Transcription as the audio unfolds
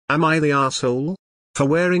Am I the asshole for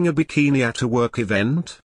wearing a bikini at a work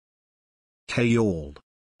event? Hey y'all.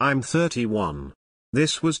 I'm 31.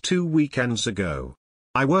 This was 2 weekends ago.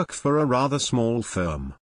 I work for a rather small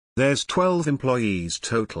firm. There's 12 employees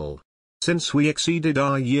total. Since we exceeded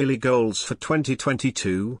our yearly goals for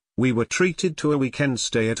 2022, we were treated to a weekend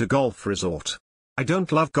stay at a golf resort. I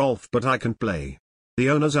don't love golf, but I can play. The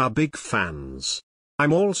owners are big fans.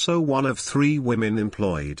 I'm also one of 3 women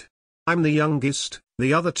employed. I'm the youngest,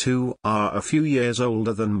 the other 2 are a few years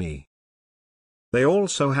older than me. They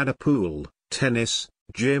also had a pool, tennis,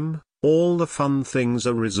 gym, all the fun things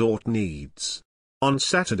a resort needs. On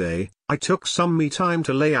Saturday, I took some me time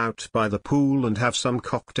to lay out by the pool and have some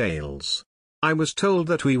cocktails. I was told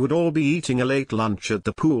that we would all be eating a late lunch at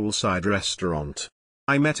the poolside restaurant.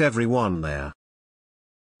 I met everyone there.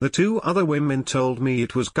 The 2 other women told me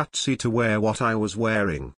it was gutsy to wear what I was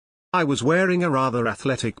wearing. I was wearing a rather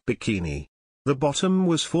athletic bikini. The bottom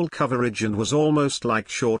was full coverage and was almost like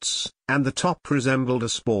shorts, and the top resembled a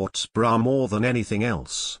sports bra more than anything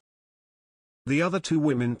else. The other 2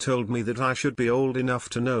 women told me that I should be old enough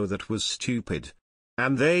to know that was stupid.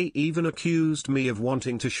 And they even accused me of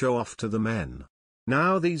wanting to show off to the men.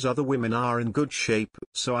 Now these other women are in good shape,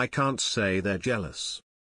 so I can't say they're jealous.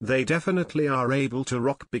 They definitely are able to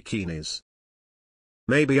rock bikinis.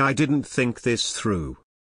 Maybe I didn't think this through.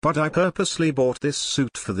 But I purposely bought this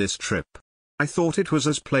suit for this trip. I thought it was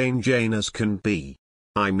as plain Jane as can be.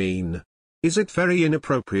 I mean, is it very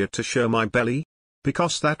inappropriate to show my belly?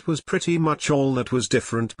 Because that was pretty much all that was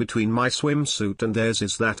different between my swimsuit and theirs,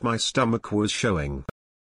 is that my stomach was showing.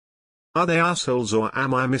 Are they assholes or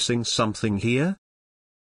am I missing something here?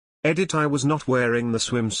 Edit: I was not wearing the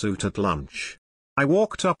swimsuit at lunch. I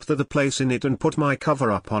walked up to the place in it and put my cover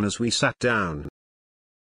up on as we sat down.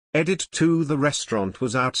 Edit 2: the restaurant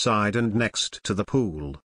was outside and next to the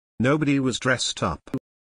pool. Nobody was dressed up.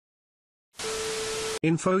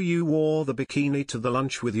 Info: you wore the bikini to the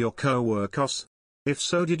lunch with your co-workers? If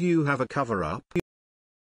so, did you have a cover-up?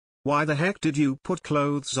 Why the heck did you put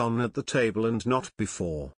clothes on at the table and not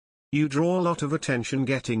before? You draw a lot of attention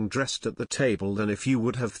getting dressed at the table than if you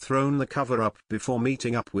would have thrown the cover-up before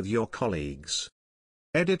meeting up with your colleagues.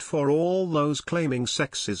 Edit: for all those claiming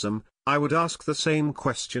sexism, I would ask the same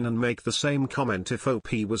question and make the same comment if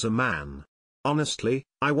OP was a man. Honestly,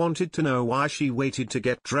 I wanted to know why she waited to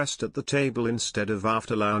get dressed at the table instead of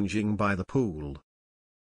after lounging by the pool.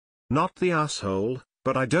 Not the asshole,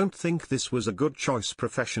 but I don't think this was a good choice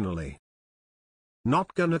professionally.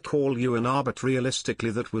 Not gonna call you an arbit.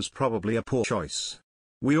 Realistically, that was probably a poor choice.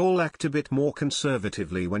 We all act a bit more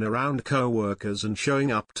conservatively when around co-workers, and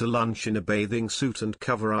showing up to lunch in a bathing suit and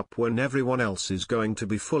cover-up when everyone else is going to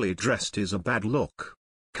be fully dressed is a bad look.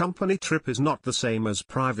 Company trip is not the same as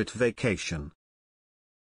private vacation.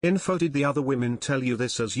 Info: did the other women tell you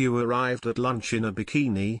this as you arrived at lunch in a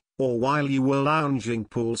bikini, or while you were lounging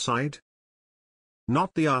poolside?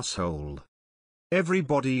 Not the asshole.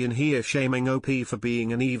 Everybody in here shaming OP for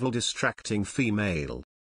being an evil distracting female.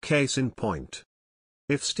 Case in point.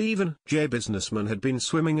 If Stephen J. Businessman had been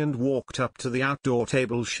swimming and walked up to the outdoor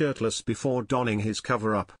table shirtless before donning his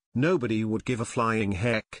cover-up, nobody would give a flying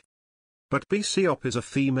heck. But BC Op is a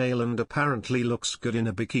female and apparently looks good in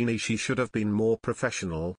a bikini. She should have been more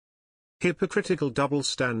professional. Hypocritical, double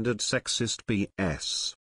standard, sexist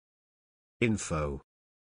BS. Info: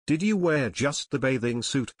 did you wear just the bathing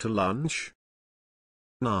suit to lunch?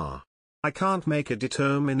 Nah. I can't make a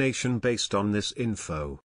determination based on this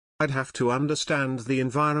info. I'd have to understand the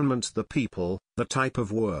environment, the people, the type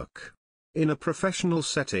of work. In a professional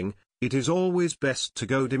setting, it is always best to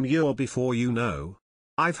go demure before you know.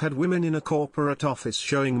 I've had women in a corporate office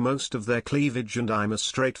showing most of their cleavage, and I'm a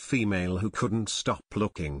straight female who couldn't stop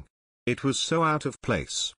looking. It was so out of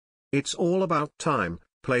place. It's all about time,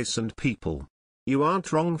 place and people. You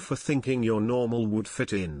aren't wrong for thinking your normal would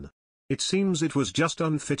fit in. It seems it was just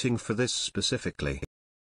unfitting for this specifically.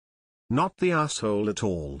 Not the asshole at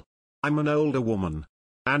all. I'm an older woman.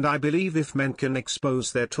 And I believe if men can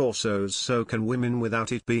expose their torsos, so can women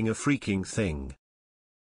without it being a freaking thing.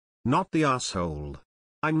 Not the asshole.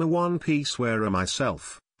 I'm a one-piece wearer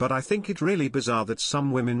myself, but I think it really bizarre that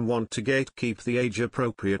some women want to gatekeep the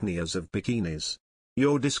age-appropriateness of bikinis.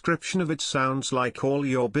 Your description of it sounds like all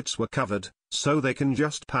your bits were covered, so they can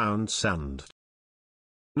just pound sand.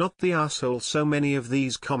 Not the asshole. So many of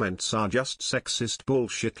these comments are just sexist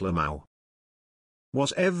bullshit. Lamau.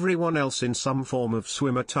 Was everyone else in some form of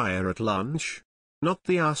swim attire at lunch? Not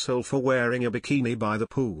the asshole for wearing a bikini by the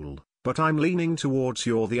pool. But I'm leaning towards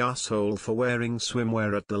you're the asshole for wearing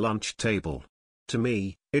swimwear at the lunch table. To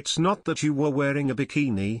me, it's not that you were wearing a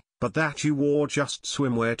bikini, but that you wore just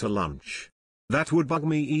swimwear to lunch. That would bug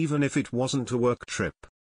me even if it wasn't a work trip.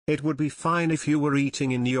 It would be fine if you were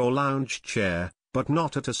eating in your lounge chair, but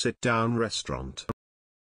not at a sit-down restaurant.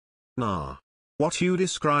 Nah. What you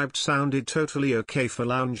described sounded totally okay for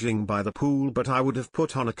lounging by the pool, but I would have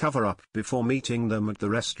put on a cover-up before meeting them at the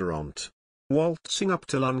restaurant. Waltzing up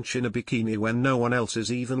to lunch in a bikini when no one else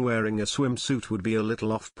is even wearing a swimsuit would be a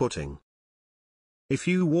little off-putting. If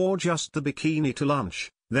you wore just the bikini to lunch,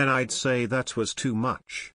 then I'd say that was too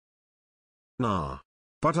much. Nah.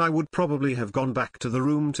 But I would probably have gone back to the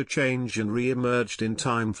room to change and re-emerged in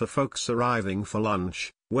time for folks arriving for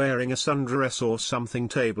lunch, wearing a sundress or something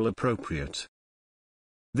table appropriate.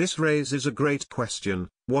 This raises a great question: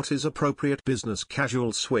 what is appropriate business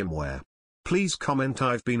casual swimwear? Please comment.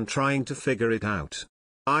 I've been trying to figure it out.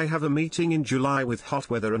 I have a meeting in July with hot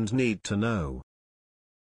weather and need to know.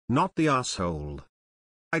 Not the asshole.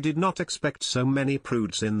 I did not expect so many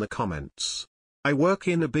prudes in the comments. I work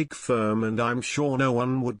in a big firm and I'm sure no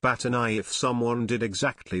one would bat an eye if someone did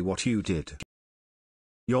exactly what you did.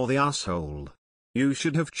 You're the asshole. You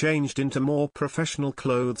should have changed into more professional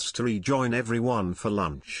clothes to rejoin everyone for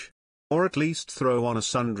lunch. Or at least throw on a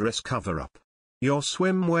sundress cover-up. Your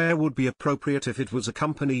swimwear would be appropriate if it was a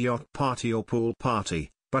company yacht party or pool party,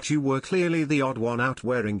 but you were clearly the odd one out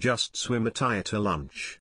wearing just swim attire to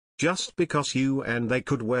lunch. Just because you and they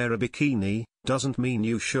could wear a bikini, doesn't mean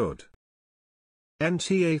you should.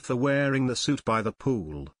 NTA for wearing the suit by the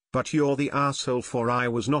pool, but you're the asshole for I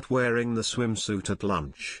was not wearing the swimsuit at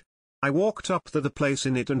lunch. I walked up to the place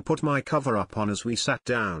in it and put my cover-up on as we sat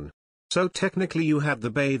down. So technically you had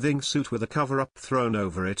the bathing suit with a cover-up thrown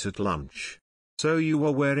over it at lunch. So you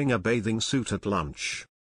were wearing a bathing suit at lunch.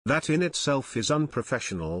 That in itself is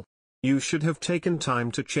unprofessional. You should have taken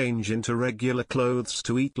time to change into regular clothes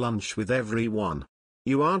to eat lunch with everyone.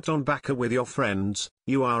 You aren't on Bacca with your friends,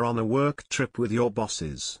 you are on a work trip with your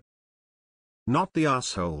bosses. Not the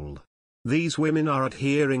asshole. These women are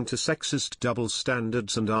adhering to sexist double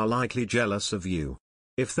standards and are likely jealous of you.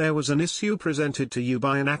 If there was an issue presented to you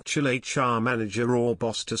by an actual HR manager or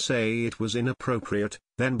boss to say it was inappropriate,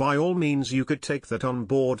 then by all means you could take that on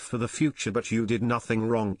board for the future, but you did nothing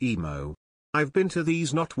wrong, emo. I've been to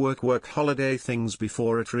these not work holiday things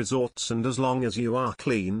before at resorts, and as long as you are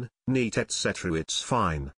clean, neat etc. it's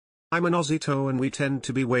fine. I'm an Aussito and we tend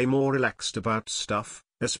to be way more relaxed about stuff,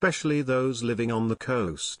 especially those living on the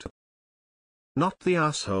coast. Not the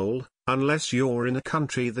asshole, unless you're in a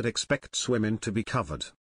country that expects women to be covered.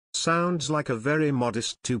 Sounds like a very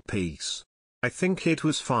modest two-piece. I think it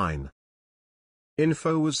was fine.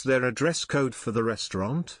 Info: was there a dress code for the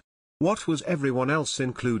restaurant? What was everyone else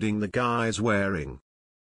including the guys wearing?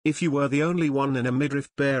 If you were the only one in a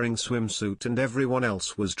midriff-bearing swimsuit and everyone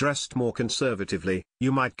else was dressed more conservatively,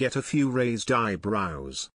 you might get a few raised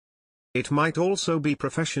eyebrows. It might also be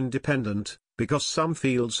profession-dependent, because some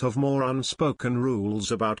fields have more unspoken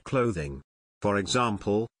rules about clothing. For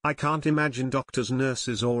example, I can't imagine doctors,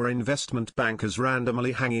 nurses or investment bankers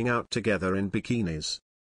randomly hanging out together in bikinis.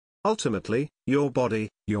 Ultimately, your body,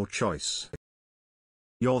 your choice.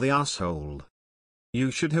 You're the asshole.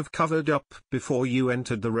 You should have covered up before you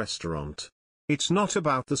entered the restaurant. It's not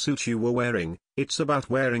about the suit you were wearing, it's about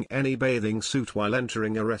wearing any bathing suit while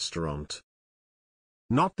entering a restaurant.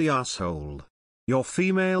 Not the asshole. Your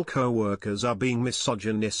female co-workers are being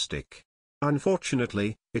misogynistic.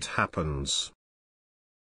 Unfortunately, it happens.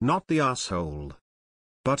 Not the asshole.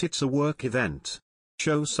 But it's a work event.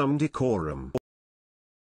 Show some decorum.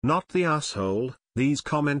 Not the asshole. These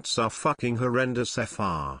comments are fucking horrendous.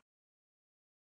 FR.